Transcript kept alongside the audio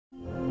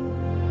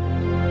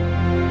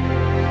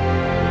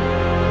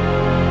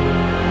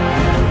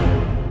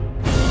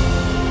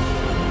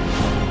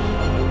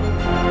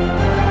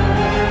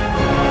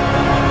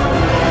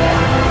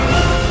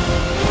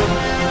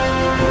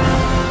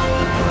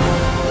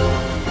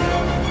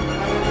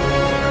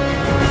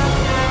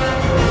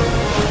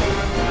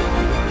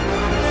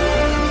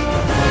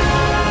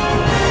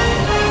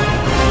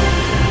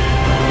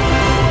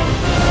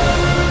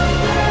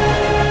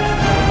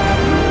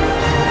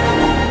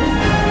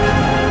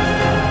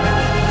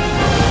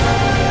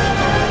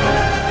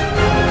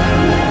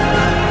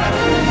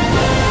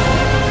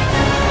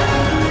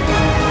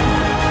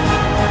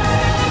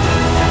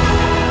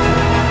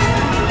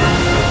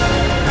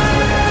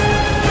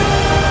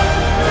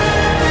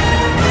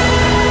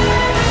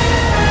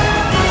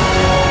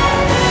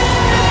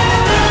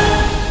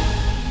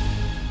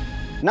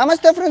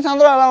నమస్తే ఫ్రెండ్స్,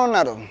 అందరూ ఎలా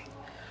ఉన్నారు?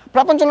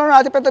 ప్రపంచంలోనే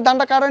అతిపెద్ద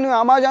దండకారణి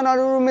అమెజాన్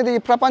అడవుల మీద ఈ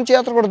ప్రపంచ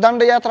యాత్ర కూడా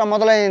దండయాత్ర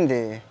మొదలైంది.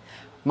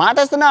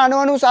 మాటేస్తున్న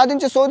అణువు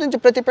సాధించి శోధించి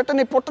ప్రతి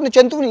పెట్టని పుట్టని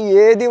జంతువుని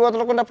ఏది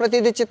వదలకుండా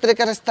ప్రతిదీ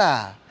చిత్రీకరిస్తా.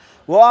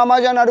 ఓ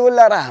అమెజాన్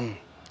అడవులారా,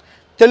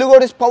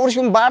 తెలుగోడి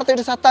పౌరుషం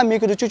భారతీయుడి సత్తా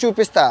మీకు రుచి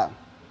చూపిస్తా.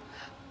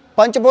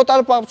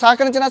 పంచభూతాలు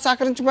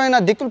సహకరించిపోయిన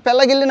దిక్కులు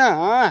పెళ్ళగిల్లిన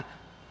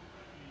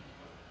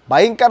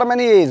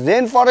భయంకరమైన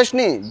రెయిన్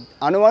ఫారెస్ట్ని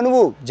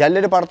అణువు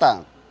జల్లెడి పడతా.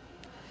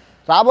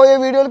 రాబోయే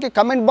వీడియోలకి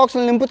కమెంట్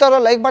బాక్స్లు నింపుతారో,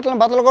 లైక్ బటన్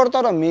బదులు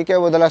కొడతారో మీకే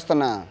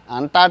వదిలేస్తున్నా.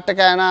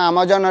 అంటార్టికా అయినా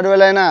అమెజాన్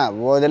అడవులైనా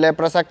వదిలే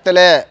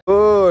ప్రసక్తులే.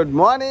 Good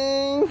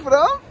morning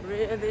from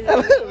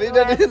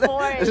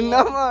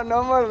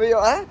Rio.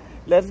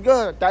 Let's go.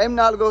 Time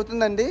 4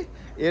 అవుతుందండి.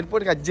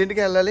 ఎయిర్పోర్ట్కి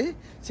అర్జెంట్గా వెళ్ళాలి,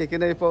 చెక్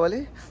ఇన్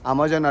అయిపోవాలి,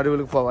 అమెజాన్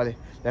అడవులకు పోవాలి.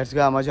 లెట్స్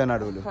గో అమెజాన్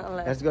అడవులు.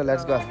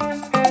 Let's go.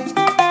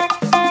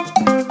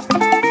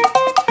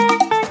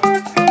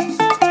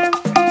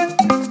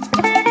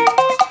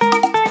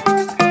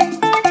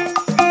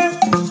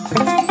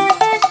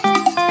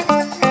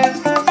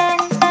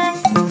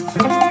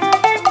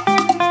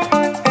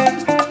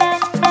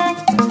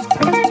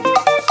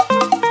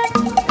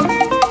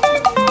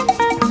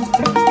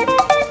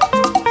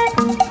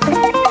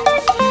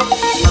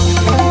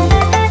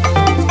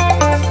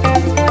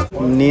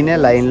 నేనే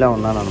లైన్లో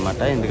ఉన్నాను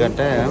అనమాట,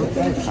 ఎందుకంటే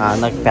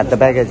నాకు పెద్ద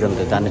బ్యాగేజ్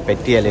ఉంది, దాన్ని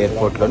పెట్టియాలి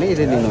ఎయిర్పోర్ట్లోని.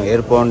 ఇది నేను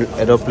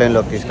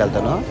ఏరోప్లేన్లోకి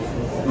తీసుకెళ్తాను.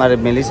 మరి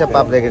మెలిసా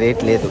పాప దగ్గర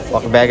ఏట్ లేదు,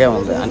 ఒక బ్యాగే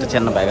ఉంది, అంటే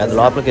చిన్న బ్యాగ్, అది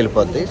లోపలికి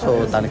వెళ్ళిపోద్ది. సో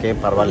దానికి ఏం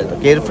పర్వాలేదు,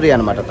 కేర్ ఫ్రీ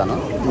అనమాట తను.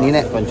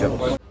 నేనే కొంచెం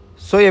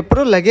సో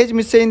ఎప్పుడు లగేజ్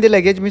మిస్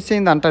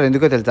అయింది అంటారు.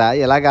 ఎందుకో తెలుసా?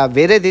 ఇలాగా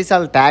వేరే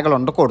దేశాల ట్యాగులు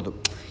ఉండకూడదు,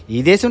 ఈ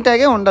దేశం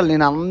ట్యాగే ఉండాలి.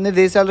 నేను అన్ని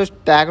దేశాలు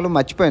ట్యాగులు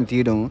మర్చిపోయాను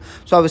తీయడం.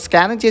 సో అవి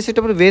స్కానింగ్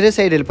చేసేటప్పుడు వేరే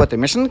సైడ్ వెళ్ళిపోతాయి,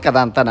 మిషన్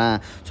కదా అంతానా.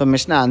 సో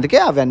మిషన్ అందుకే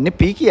అవన్నీ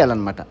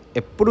పీకియాలన్నమాట,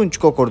 ఎప్పుడు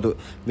ఉంచుకోకూడదు.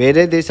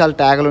 వేరే దేశాల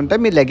ట్యాగులు ఉంటే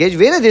మీ లగేజ్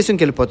వేరే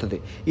దేశంకి వెళ్ళిపోతుంది,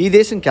 ఈ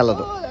దేశంకి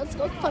వెళ్ళదు.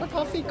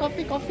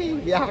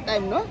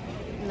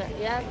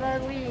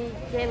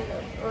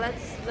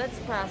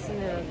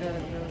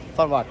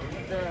 For what?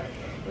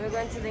 We're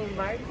going to the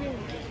embarking.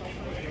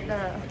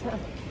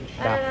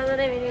 I don't know the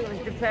name in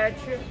English.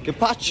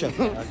 Departure.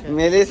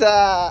 Melissa,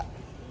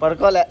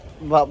 పడుకోలే,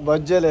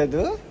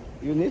 బొజ్జలేదు.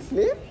 You need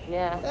sleep?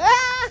 Yeah.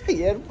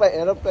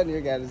 Airplane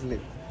you can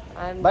sleep.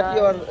 But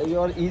you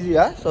are easy,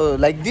 huh? So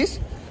like this,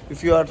 if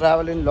you are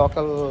traveling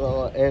local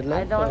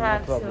airline, I don't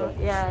have no problem.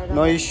 to. Yeah.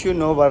 No issue,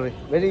 no worry.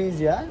 Very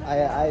easy, huh?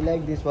 I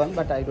like this one,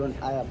 but I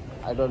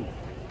don't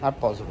not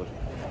possible.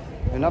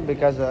 You know,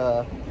 because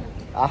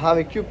I have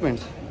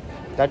equipments.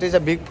 That is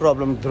a big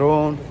problem.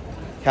 Drone,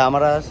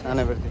 cameras and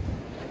everything.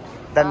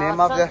 The name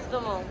of the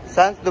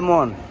Sans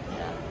Dumont,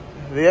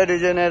 Rio De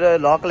Janeiro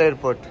local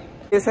airport.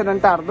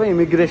 Ante ardham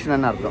immigration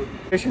ani ardham.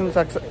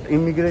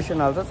 Immigration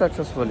also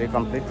successfully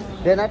complete.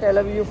 They not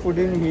allow you food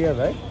in here,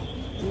 right?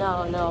 No.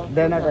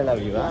 They not allow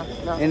you, huh?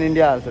 No. In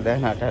India also they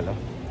not allow.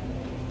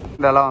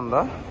 Ela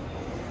undo.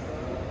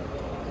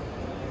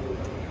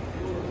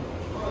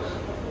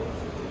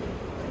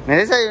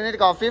 Melissa, you need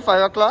coffee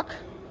 5 o'clock?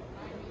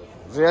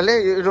 Really?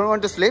 You don't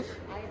want to sleep?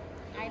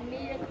 I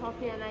need a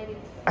coffee and I need.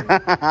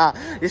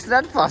 It's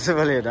not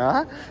possible, you know.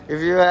 If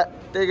you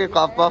take a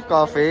cup of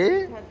coffee.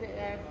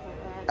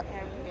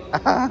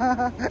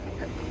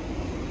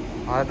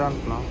 I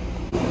don't know.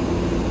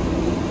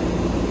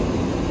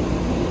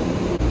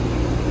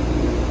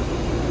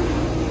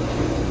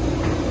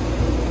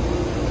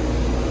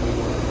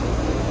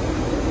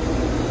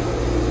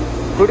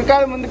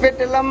 Kudikal mundu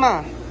pettillamma.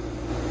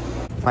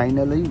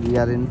 Finally, we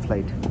are in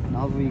flight.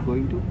 Now we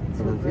going to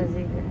Brazil.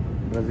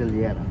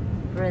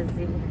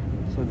 Brazil.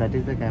 So that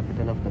is the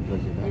capital of the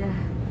Brazil. Yeah.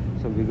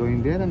 So we going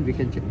there and we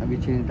change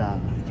the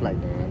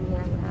flight. And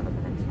yeah, we have a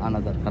connection.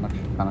 Another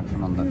connection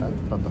on that.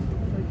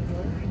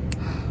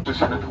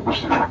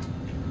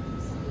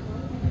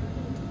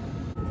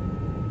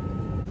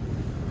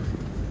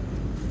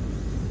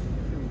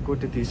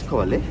 ఇంకోటి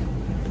తీసుకోవాలి,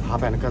 ఆ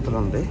వెనకతలు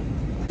ఉంది.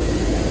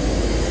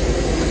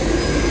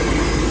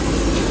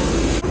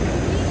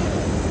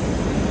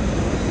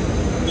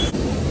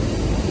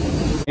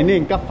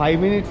 ఇంకా 5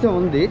 minutes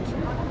ఉంది.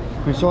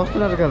 మీరు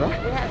చూస్తున్నారు కదా.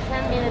 We have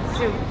 10 minutes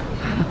too.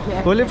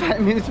 Only 5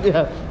 minutes we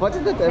have. What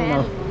is the time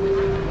now?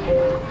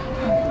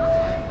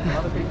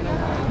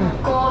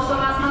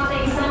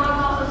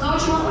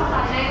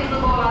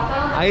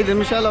 ఐదు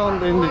నిమిషాలు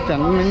ఉంది,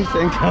 10 minutes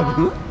ఏం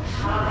కాదు.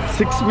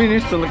 6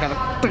 minutes ఉంది,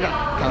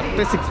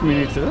 కరెక్ట్ 6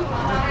 minutes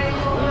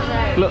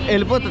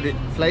వెళ్ళిపోతుంది,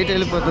 ఫ్లైట్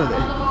వెళ్ళిపోతుంది.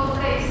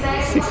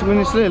 6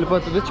 minutesలో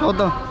వెళ్ళిపోతుంది.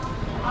 చూద్దాం.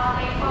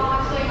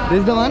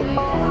 This the one?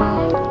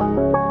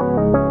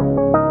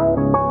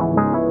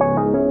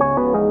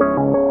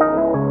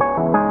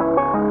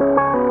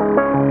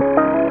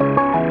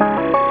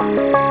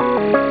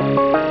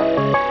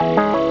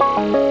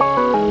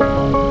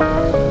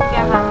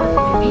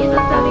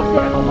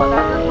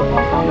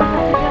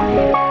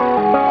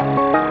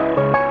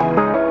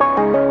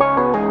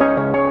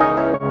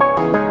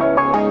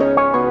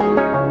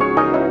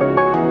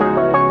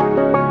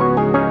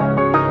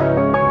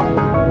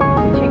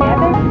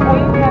 Together, or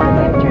you have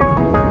a picture.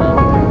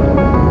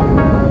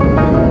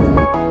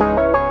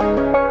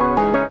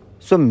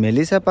 So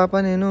Melissa పాప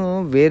నేను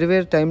వేరు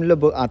వేరు టైంలో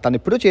తను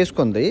ఎప్పుడూ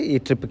చేసుకుంది ఈ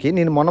ట్రిప్కి.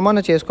 నేను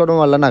మొన్న చేసుకోవడం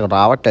వల్ల నాకు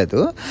రావట్లేదు.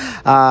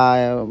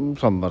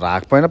 సో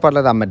రాకపోయినా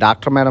పర్లేదు. ఆమె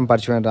డాక్టర్ మేడం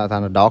పరిచయం,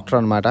 తను డాక్టర్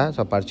అనమాట.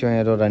 సో పరిచయం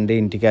అయ్యారు, రండి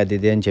ఇంటికి అది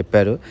ఇది అని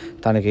చెప్పారు.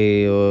 తనకి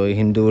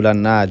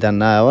హిందువులన్నా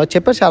అదన్నా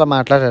చెప్పారు, చాలా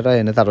మాట్లాడారు.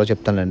 అయిన తర్వాత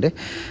చెప్తానండి.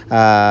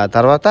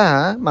 తర్వాత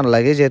మన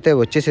లగేజ్ అయితే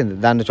వచ్చేసింది.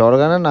 దాన్ని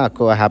చూడగానే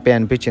నాకు హ్యాపీ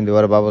అనిపించింది.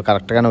 ఎవరు బాబు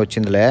కరెక్ట్గానే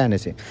వచ్చిందిలే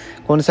అనేసి.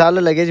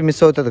 కొన్నిసార్లు లగేజ్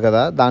మిస్ అవుతుంది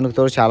కదా, దానికి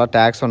తోడు చాలా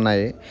ట్యాక్స్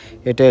ఉన్నాయి.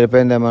 ఎటు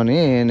వెళ్ళిపోయిందేమో అని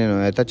నేను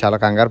అయితే చాలా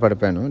కంగారు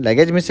పడిపోయాను.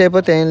 లగేజ్ మిస్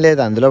అయిపోతే ఏం లేదు,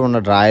 అందులో ఉన్న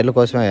డ్రాయర్ల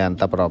కోసమే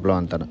అంత ప్రాబ్లం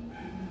అంతా.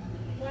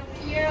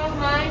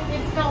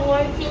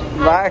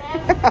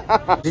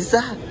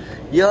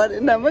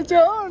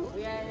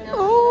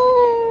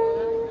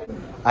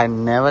 I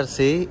never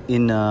see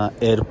in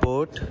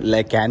airport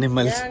like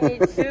animals. Yeah, me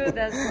too.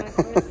 That's my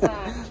first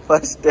time.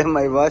 First time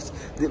I watched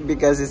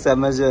because it's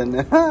Amazon.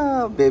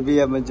 Baby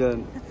Amazon.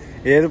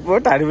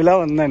 Airport అడవిలా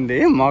ఉందండి.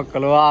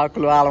 మొక్కలు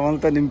ఆకులు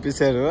అలవలతో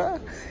నింపేశారు.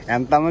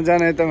 ఎంత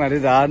అమెజాన్ అయితే మరి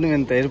దారుణం.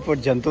 ఇంత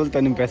ఎయిర్పోర్ట్ జంతువులతో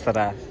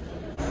నింపేస్తారా?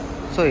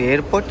 సో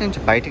ఎయిర్పోర్ట్ నుంచి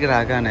బయటికి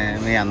రాగానే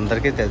మీ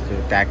అందరికీ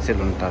తెలుసు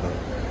ట్యాక్సీలు ఉంటారు,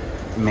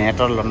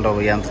 మీటర్లు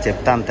ఉండవు. ఎంత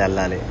చెప్తే అంత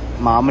వెళ్ళాలి.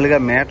 మామూలుగా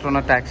మీటర్ ఉన్న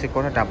ట్యాక్సీ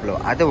కూడా డబ్బులు.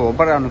 అదే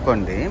ఊబర్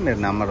అనుకోండి, మీరు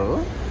నమ్మరు,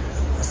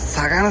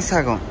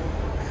 సగం.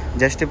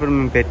 జస్ట్ ఇప్పుడు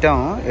మేము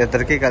పెట్టాము,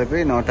 ఇద్దరికి కలిపి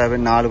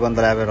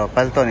 450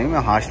 రూపాయలతో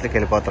మేము హాస్టల్కి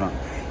వెళ్ళిపోతున్నాం.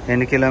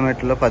 ఎన్ని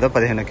కిలోమీటర్లు?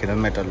 10-15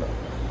 కిలోమీటర్లు.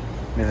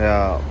 మీరు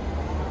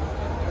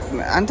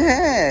అంటే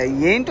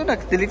ఏంటో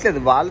నాకు తెలియట్లేదు.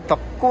 వాళ్ళు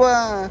తక్కువ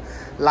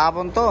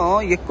లాభంతో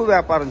ఎక్కువ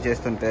వ్యాపారం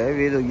చేస్తుంటే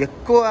వీళ్ళు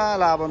ఎక్కువ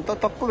లాభంతో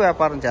తక్కువ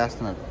వ్యాపారం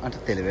చేస్తున్నారు. అంటే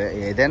తెలివే,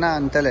 ఏదైనా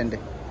అంతేలేండి.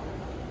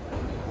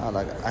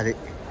 అలాగా అది.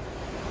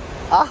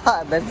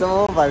 That's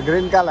over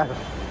green colour.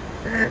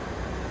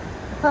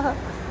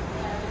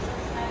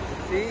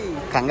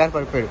 కంగారు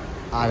పడిపోయాడు.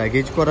 ఆ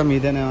లగేజ్ కూడా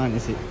మీదేనేమో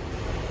అనేసి.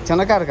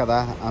 చిన్నకారు కదా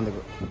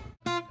అందుకు.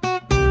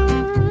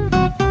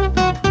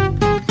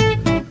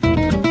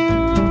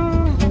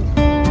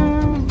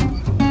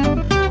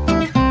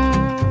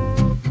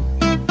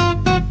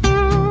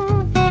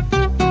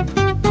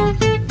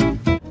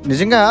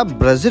 నిజంగా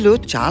బ్రెజిల్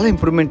చాలా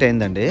ఇంప్రూవ్మెంట్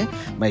అయిందండి.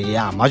 మరి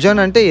అమెజాన్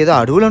అంటే ఏదో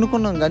అడవులు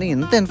అనుకున్నాం, కానీ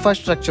ఇంత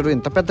ఇన్ఫ్రాస్ట్రక్చర్,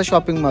 ఇంత పెద్ద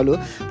షాపింగ్ మాల్,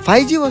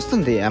 5G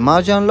వస్తుంది.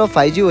 అమెజాన్లో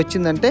 5G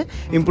వచ్చిందంటే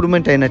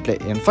ఇంప్రూవ్మెంట్ అయినట్లే.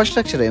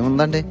 ఇన్ఫ్రాస్ట్రక్చర్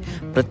ఏముందండి,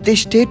 ప్రతి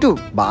స్టేటు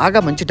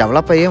బాగా మంచి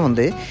డెవలప్ అయ్యే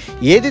ఉంది.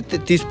 ఏది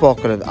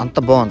తీసుకోకలేదు, అంత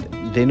బాగుంది.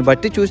 దీన్ని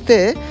బట్టి చూస్తే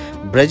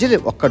బ్రెజిల్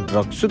ఒక్క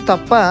డ్రగ్స్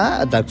తప్ప,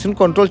 డ్రగ్స్ని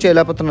కంట్రోల్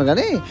చేయలేకపోతున్నారు,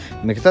 కానీ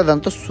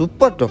మిగతాదంతా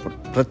సూపర్ డూపర్.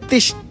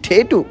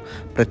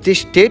 ప్రతి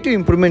స్టేటు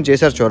ఇంప్రూవ్మెంట్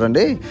చేశారు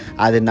చూడండి.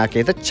 అది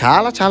నాకైతే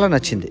చాలా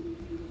నచ్చింది.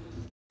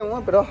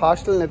 ఇప్పుడు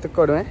హాస్టల్ని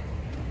ఎత్తుక్కోవడమే.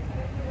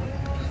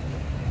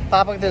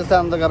 పాపకి తెలిసే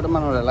ఉంది కాబట్టి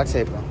మనం రిలాక్స్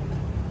అయిపోయాం.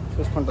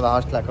 చూసుకుంటుంది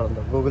హాస్టల్ ఎక్కడ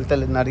ఉందో, గూగుల్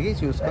తల్లిని అడిగి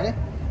చూసుకొని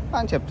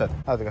అని చెప్తారు.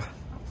 అదిగా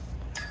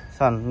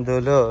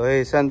సందులో, ఈ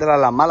సందులో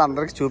వాళ్ళ అమ్మాయిలు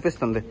అందరికీ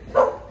చూపిస్తుంది.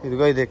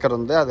 ఇదిగో ఇది ఇక్కడ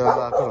ఉంది, అది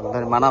అక్కడ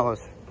ఉంది.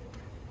 మనాస్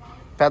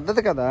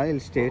పెద్దది కదా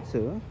వీళ్ళు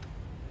స్టేట్స్,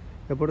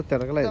 ఎప్పుడు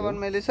తిరగలేదు.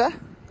 Melissa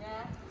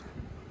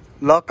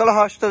local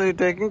hostel, you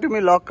taking to me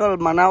local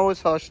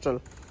Manas hostel.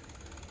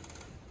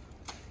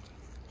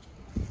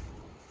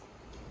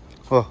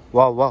 Oh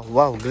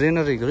wow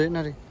greenery.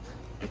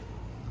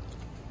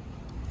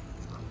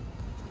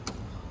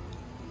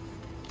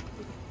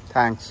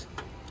 Thanks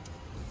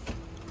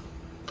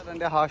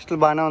అంటే హాస్టల్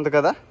బాగానే ఉంది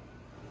కదా,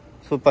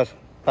 సూపర్,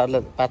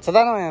 పర్లేదు.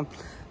 పచ్చదనం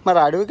మరి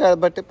అడవి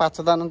కాబట్టి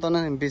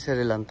పచ్చదనంతోనే నింపేశారు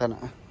వీళ్ళంతా.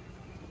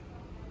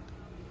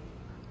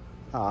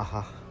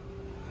 ఆహా,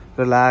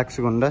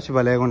 రిలాక్స్గా ఉండొచ్చు,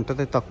 భలేగా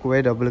ఉంటుంది. తక్కువే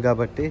డబ్బులు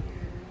కాబట్టి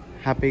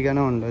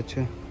హ్యాపీగానే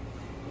ఉండొచ్చు.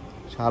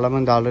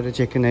 చాలామంది ఆల్రెడీ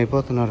చెక్ ఇన్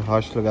అయిపోతున్నారు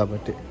హాస్టల్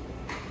కాబట్టి.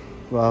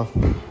 వావ్,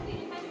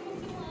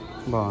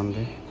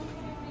 బాగుంది,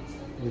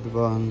 ఇది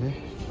బాగుంది,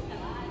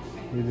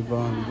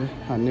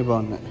 అన్నీ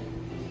బాగున్నాయి.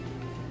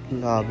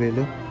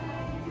 లాబీలు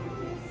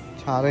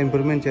చాలా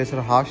ఇంప్రూవ్మెంట్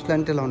చేశారు. హాస్టల్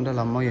అంటే ఇలా ఉండాలి.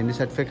 అమ్మో ఎన్ని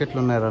సర్టిఫికెట్లు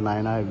ఉన్నాయో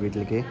నాయన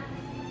వీటికి.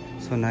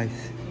 So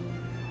nice.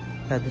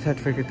 పెద్ద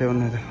సర్టిఫికెట్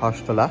ఉన్నది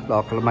హాస్టలా,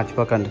 లోకల్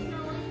మర్చిపోకండి.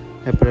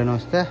 ఎప్పుడైనా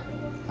వస్తే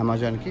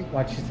అమెజాన్కి.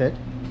 What she said?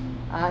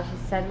 She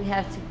said we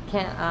have to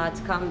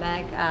come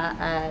back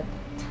at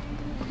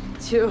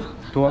 2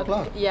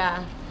 o'clock? Yeah.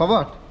 For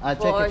what?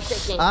 For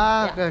check-in.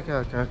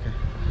 Okay.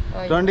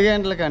 2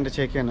 గంటలకి అంటే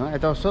చెక్ ఇన్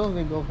అయితే. So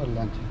we go for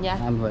lunch. Yeah.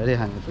 I'm very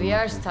hungry. We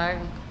are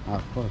starving.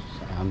 Of course,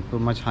 I'm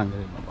too much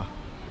hungry, Baba.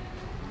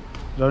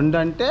 2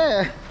 అంటే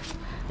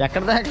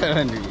ఎక్కడ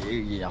దాకారండి.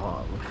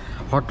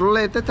 హోటల్లో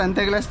అయితే తని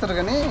తగిలేస్తారు,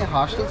 కానీ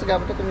hostels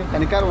కాబట్టి కొంచెం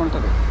కనికారం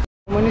ఉంటుంది.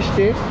 So many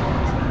states,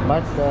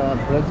 but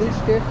Brazil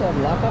states are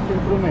lot of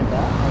improvement.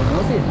 I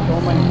notice so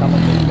many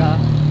కమర్షియల్గా.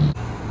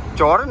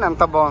 చూడండి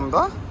ఎంత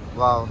బాగుందో.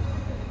 Wow,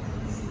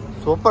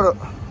 super.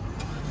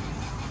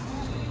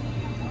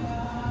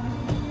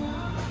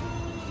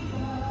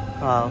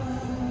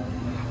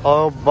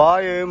 బా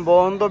ఏం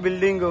బాగుందో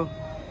బిల్డింగ్.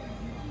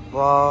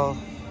 వావ్,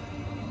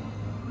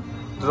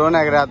 డ్రోన్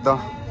ఎగరేద్దాం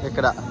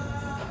ఇక్కడ.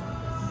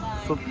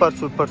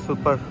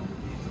 సూపర్.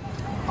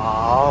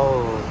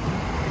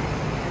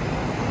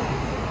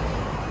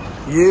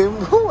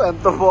 ఏమో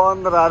ఎంత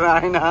బాగుంది రా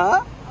ఆయన.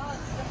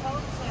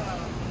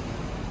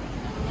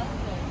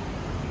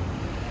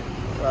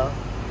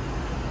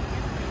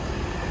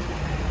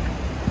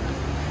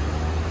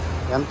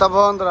 ఎంత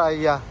బాగుందిరా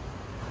అయ్యా,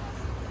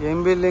 ఏం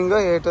బిల్డింగో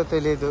ఏటో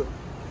తెలీదు.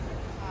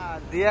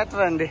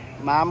 థియేటర్ అండి,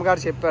 మా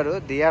అమ్మగారు చెప్పారు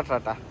థియేటర్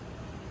అట.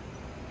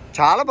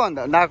 చాలా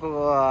బాగుంది,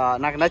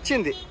 నాకు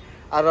నచ్చింది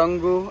ఆ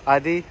రంగు,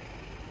 అది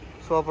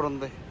సూపర్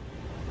ఉంది.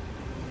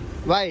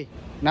 Why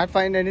not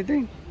find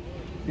anything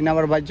in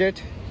our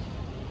budget.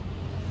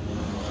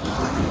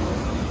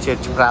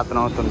 Church ప్రార్థన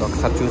అవుతుంది,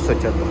 ఒకసారి చూసి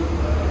వచ్చేద్దాం.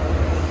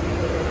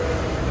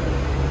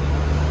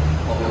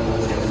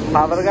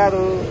 ఫాదర్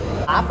గారు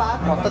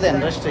కొత్తది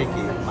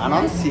ఇండస్ట్రీకి,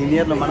 మనం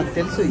సీనియర్లు, మనకు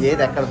తెలుసు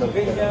ఏది ఎక్కడ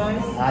దొరుకుతుంది.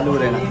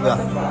 ఆలూరైనా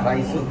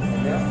రైసు,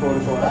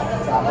 కోడికూర,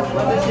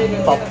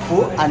 పప్పు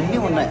అన్నీ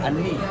ఉన్నాయి,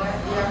 అన్నీ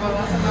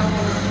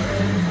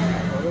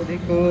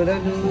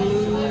కూరలు,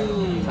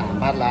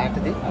 సాంబార్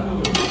లాంటిది,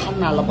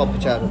 నల్ల పప్పు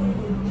చారు.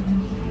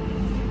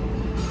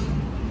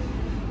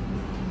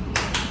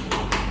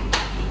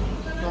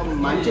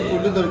 మంచి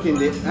ఫుడ్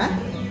దొరికింది.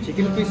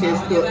 చికెన్ పీస్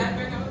వేస్తూ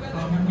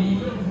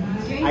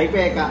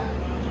అయిపోయాక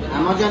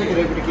అమెజాన్కి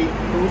రేపటికి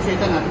టూర్స్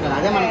అయితే నచ్చుతారు.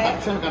 అదే మన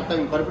తక్షణ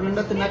కర్తవ్యం, కడుపు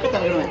నిండా తిన్నాక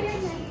తిరగడమే.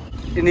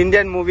 In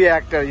Indian movie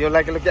actor you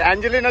like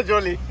Angelina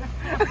Jolie.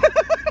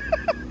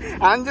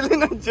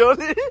 Angelina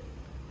Jolie.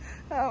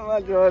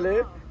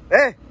 Jolie.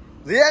 Hey,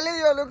 really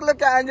you look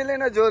like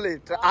Angelina Jolie.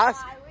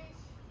 Ask.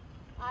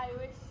 I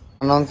wish.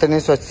 మనం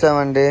తినేసి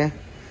వచ్చామండి.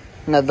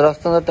 నిద్ర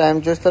వస్తుందో, టైం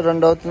చూస్తే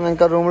 2 అవుతుంది,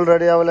 ఇంకా రూములు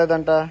రెడీ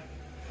అవ్వలేదంట.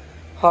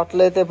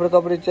 హోటల్ అయితే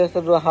ఎప్పటికప్పుడు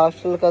ఇచ్చేస్తారు,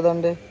 హాస్టల్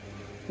కదండి.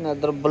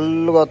 నిద్ర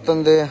బుల్లుగా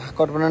వస్తుంది,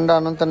 కడుపు నిండా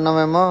అన్నం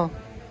తిన్నామేమో.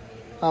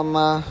 అమ్మ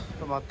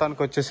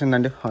మొత్తానికి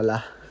వచ్చేసిందండి. అలా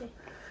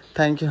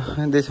thank you.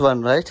 This one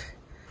right,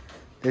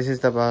 this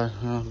is the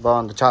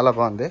బాగుంది, చాలా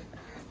బాగుంది,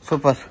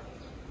 సూపర్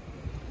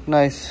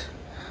నైస్.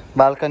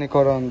 బాల్కనీ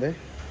కూడా ఉంది,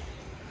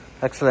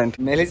 excellent.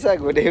 Melissa,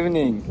 good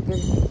evening.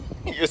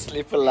 You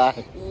sleep a lot.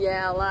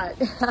 Yeah, a lot.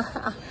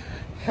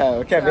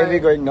 Okay, where are we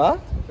going now?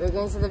 We're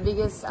going to the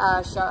biggest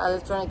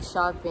electronic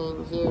shopping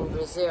here in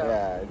Brazil.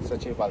 Yeah, it's so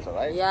cheap also,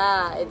 right?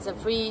 Yeah, it's a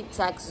free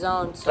tax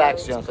zone, so tax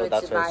it's zone, so good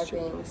that's to why buy it's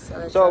cheap.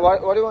 things. So what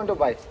do you want to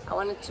buy? I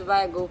wanted to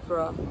buy a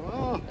GoPro.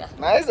 Yeah.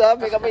 Nice, huh?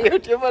 Become a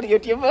YouTuber.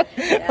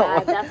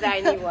 Yeah, definitely I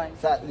need one.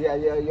 So, yeah,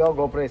 your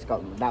GoPro is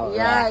called now.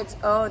 Yeah, it's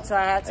old, so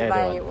I had to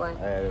buy a new one.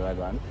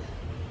 One.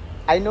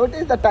 I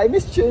noticed the time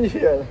is changed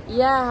here.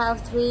 Yeah, I have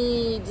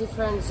 3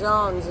 different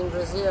zones in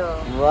Brazil.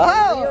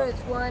 Wow. Here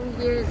it's one,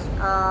 here it's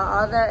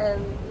other,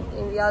 and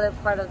in the other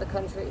part of the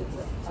country it's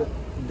so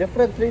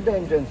different 3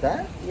 time zones, huh?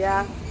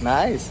 Yeah.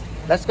 Nice.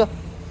 Let's go.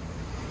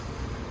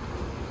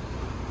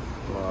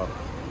 Wow.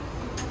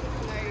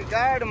 My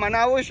God,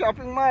 Manaus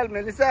shopping mall,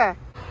 Melissa.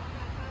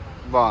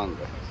 Bond.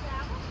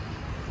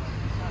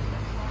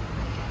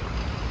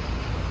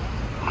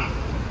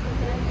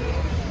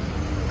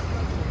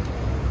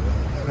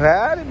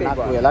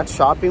 నాకు ఎలాంటి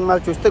shopping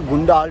mall చూస్తే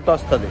గుండె Alt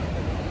వస్తుంది.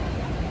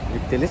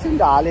 మీకు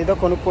తెలిసింది, ఏదో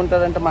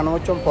కొనుక్కుంటారంటే మనం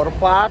వచ్చాం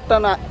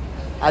పొరపాటున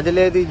అది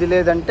లేదు ఇది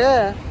లేదంటే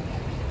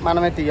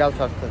మనమే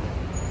తీయాల్సి వస్తుంది.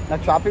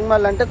 నాకు షాపింగ్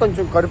మాల్ అంటే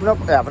కొంచెం కడుపు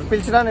నొప్పి. ఎవరు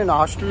పిలిచినా, నేను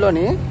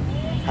హాస్టల్లోని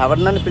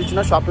ఎవరు నన్ను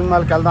పిలిచినా షాపింగ్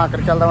మాల్కి వెళ్దాం,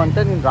 అక్కడికి వెళ్దాం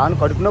అంటే నేను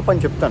రాను, కడుపు నొప్పి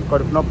అని చెప్తాను.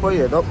 కడుపు నొప్పి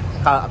ఏదో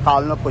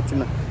కాలు నొప్పి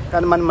వచ్చింది,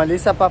 కానీ మన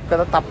మలీసా పాప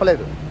కదా,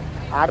 తప్పలేదు.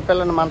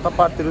 ఆడపిల్లని మనతో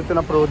పాటు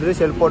తిరుగుతున్నప్పుడు వదిలేసి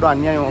వెళ్ళిపోవడం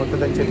అన్యాయం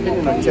అవుతుందని చెప్పి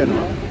నేను వచ్చాను.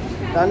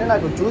 కానీ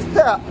నాకు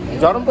చూస్తే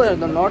జ్వరం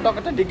పోయేది,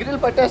 101 డిగ్రీలు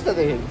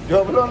పట్టేస్తుంది,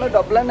 జోబులో ఉన్న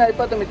డబ్బులన్నీ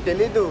అయిపోతాయి, మీకు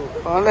తెలీదు.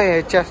 ఓన్లీ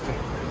ఇచ్చేస్తాయి.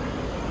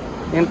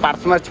 నేను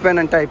పర్స్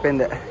మర్చిపోయానంటే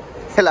అయిపోయింది.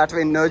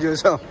 ఇలాంటివి ఎన్నో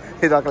చూసాం,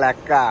 ఇది ఒక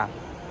లెక్క.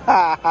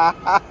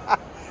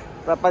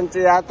 ప్రపంచ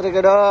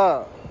యాత్రికుడు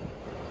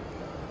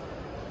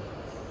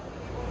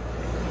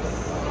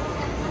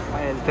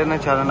వెళ్తేనే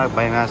చాలా నాకు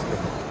భయం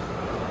వేస్తుంది.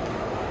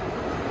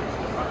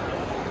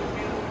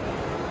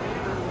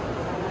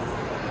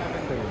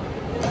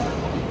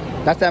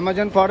 That's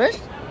Amazon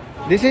forest?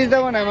 This is the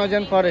one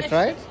Amazon forest,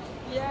 right?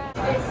 Yeah.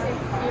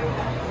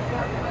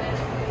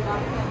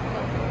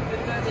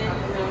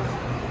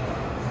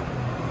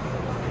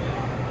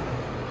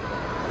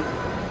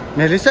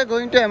 Melissa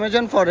going to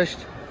Amazon forest.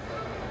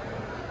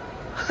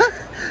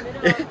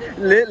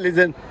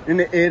 Listen, in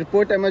the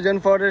airport Amazon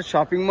forest,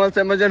 shopping malls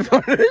Amazon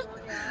forest.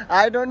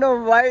 I don't know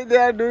why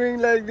they are doing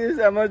like this.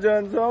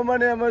 Amazon, so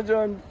many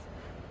Amazons.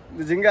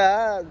 నిజంగా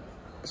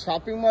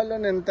shopping మాల్లో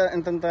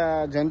ఇంతంత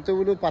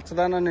జంతువులు,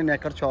 పచ్చదనం నేను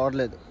ఎక్కడ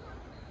చూడలేదు.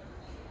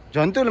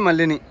 జంతువులు,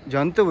 మళ్ళీని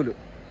జంతువులు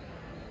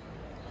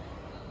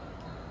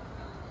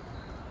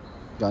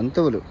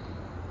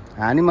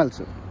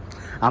యానిమల్స్.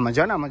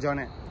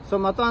 అమెజానే. సో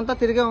మొత్తం అంతా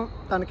తిరిగాం,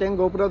 తనకేం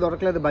గోపురం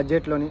దొరకలేదు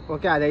బడ్జెట్లోని.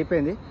 ఓకే, అది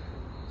అయిపోయింది.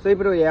 సో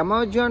ఇప్పుడు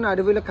అమెజాన్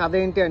అడవిల కథ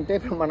ఏంటి అంటే,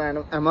 ఇప్పుడు మన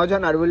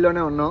అమెజాన్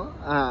అడవుల్లోనే ఉన్నాం.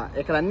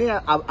 ఇక్కడ అన్నీ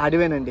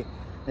అడవేనండి,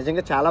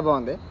 నిజంగా చాలా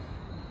బాగుంది.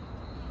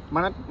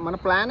 మన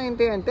ప్లాన్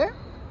ఏంటి అంటే,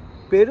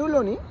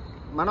 పెరూలోని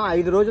మనం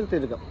 5 రోజులు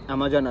తిరిగాం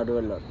అమెజాన్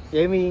అడవుల్లో.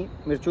 ఏమి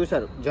మీరు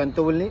చూసారు,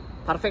 జంతువుల్ని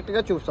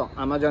పర్ఫెక్ట్గా చూసాం.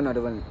 అమెజాన్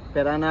అడవుల్ని,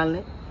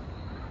 పిరానాల్ని,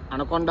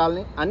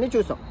 అనకొండాల్ని అన్నీ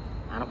చూసాం.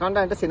 అనకొండ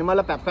అంటే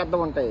సినిమాలో పెద్ద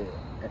ఉంటాయి,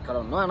 ఎక్కడ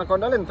ఉన్నాం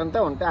అనకొండాలు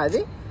ఇంతంతా ఉంటాయి.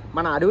 అది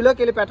మన అడవిలోకి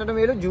వెళ్ళి పెట్టడం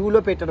వేరు, జూలో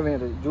పెట్టడం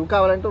వేరు. జూ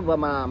కావాలంటే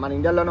మన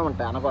ఇండియాలోనే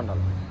ఉంటాయి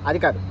అనకొండాలు, అది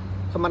కాదు.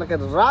 సో మనకి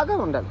రాగా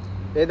ఉండాలి,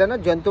 ఏదైనా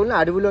జంతువుల్ని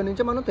అడవిలో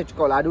నుంచి మనం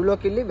తెచ్చుకోవాలి,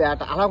 అడవిలోకి వెళ్ళి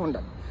వేట అలా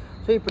ఉండాలి.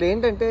 సో ఇప్పుడు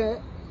ఏంటంటే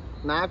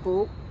నాకు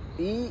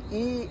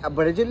ఈ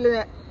బ్రెజిల్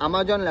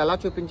అమెజాన్లో ఎలా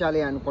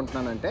చూపించాలి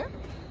అనుకుంటున్నానంటే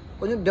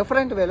కొంచెం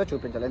డిఫరెంట్ వేలో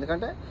చూపించాలి.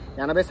 ఎందుకంటే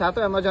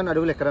 80% అమెజాన్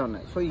అడవులు ఇక్కడే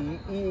ఉన్నాయి. సో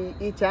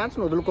ఈ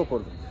ఛాన్స్ని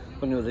వదులుకోకూడదు.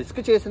 కొంచెం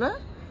రిస్క్ చేసినా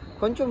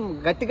కొంచెం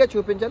గట్టిగా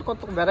చూపించాలి,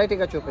 కొత్త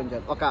వెరైటీగా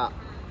చూపించాలి. ఒక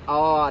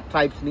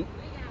ట్రైబ్స్ని,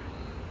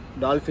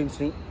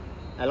 డాల్ఫిన్స్ని,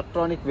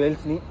 ఎలక్ట్రానిక్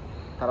వేల్స్ని,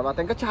 తర్వాత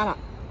ఇంకా చాలా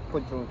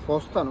కొంచెం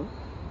చూస్తాను.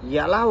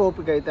 ఎలా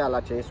ఓపిక అయితే అలా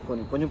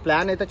చేసుకొని కొంచెం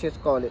ప్లాన్ అయితే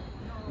చేసుకోవాలి.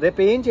 రేపు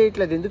ఏం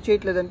చేయట్లేదు, ఎందుకు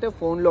చేయట్లేదంటే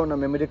ఫోన్లో ఉన్న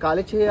మెమరీ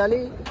ఖాళీ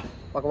చేయాలి.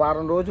 ఒక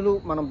వారం రోజులు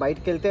మనం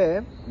బయటకు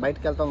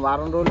వెళ్తాం,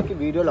 వారం రోజులకి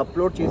వీడియోలు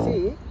అప్లోడ్ చేసి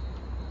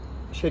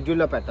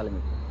షెడ్యూల్లో పెట్టాలి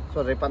మీకు.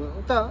 సో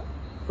రేపంతా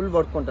ఫుల్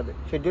వర్క్ ఉంటుంది,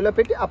 షెడ్యూల్లో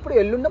పెట్టి అప్పుడు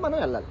ఎల్లుండి మనం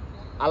వెళ్ళాలి.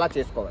 అలా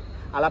చేసుకోవాలి,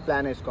 అలా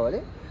ప్లాన్ వేసుకోవాలి.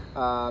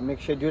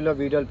 మీకు షెడ్యూల్లో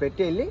వీడియోలు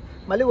పెట్టి వెళ్ళి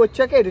మళ్ళీ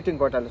వచ్చాక ఎడిటింగ్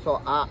కొట్టాలి. సో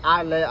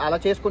అలా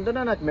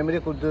చేసుకుంటేనే నాకు మెమరీ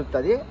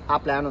కుదురుతుంది. ఆ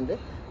ప్లాన్ ఉంది.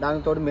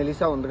 దానితో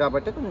మెలిసా ఉంది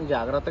కాబట్టి కొంచెం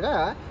జాగ్రత్తగా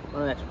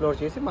మనం ఎక్స్ప్లోర్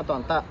చేసి మొత్తం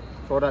అంతా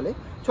చూడాలి.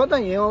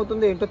 చూద్దాం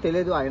ఏమవుతుందో ఏంటో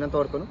తెలియదు. అయినంత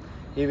వరకును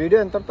ఈ వీడియో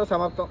ఎంతటితో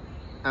సమాప్తం.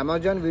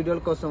 అమెజాన్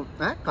వీడియోల కోసం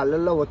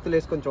కళ్ళల్లో ఒత్తులు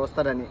వేసుకొని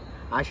చూస్తారని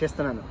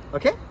ఆశిస్తున్నాను.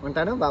 ఓకే,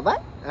 ఉంటాను.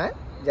 బాబాయ్,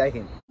 జై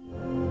హింద్.